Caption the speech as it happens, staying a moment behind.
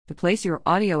To place your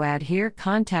audio ad here,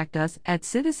 contact us at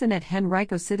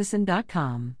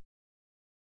citizen@henricocitizen.com.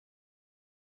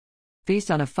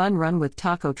 Feast on a fun run with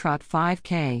Taco Trot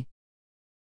 5K.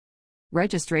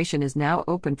 Registration is now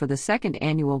open for the second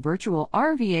annual virtual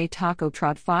RVA Taco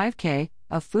Trot 5K,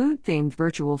 a food-themed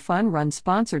virtual fun run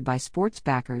sponsored by Sports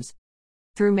Backers.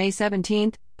 Through May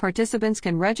 17th, participants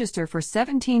can register for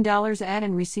 $17 ad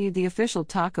and receive the official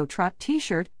Taco Trot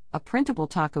t-shirt, a printable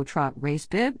Taco Trot race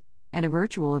bib, and a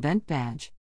virtual event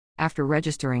badge. After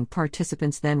registering,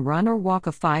 participants then run or walk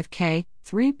a 5K,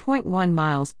 3.1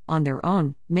 miles, on their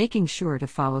own, making sure to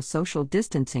follow social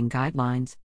distancing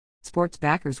guidelines. Sports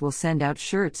Backers will send out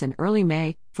shirts in early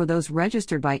May for those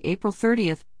registered by April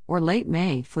 30th, or late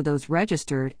May for those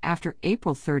registered after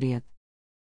April 30th.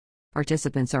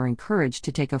 Participants are encouraged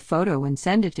to take a photo and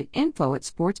send it to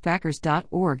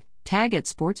info@sportsbackers.org, tag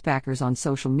 @sportsbackers on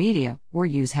social media, or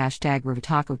use hashtag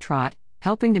 #RevTacoTrot,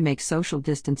 helping to make social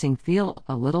distancing feel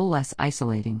a little less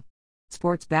isolating.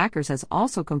 Sports Backers has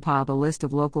also compiled a list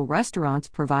of local restaurants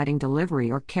providing delivery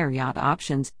or carry-out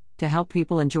options to help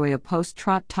people enjoy a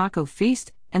post-trot taco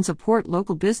feast and support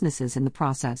local businesses in the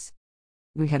process.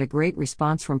 We had a great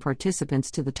response from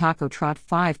participants to the Taco Trot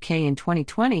 5K in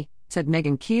 2020, said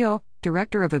Megan Keogh,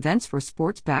 Director of Events for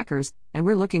Sports Backers, and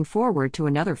we're looking forward to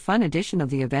another fun edition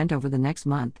of the event over the next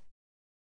month.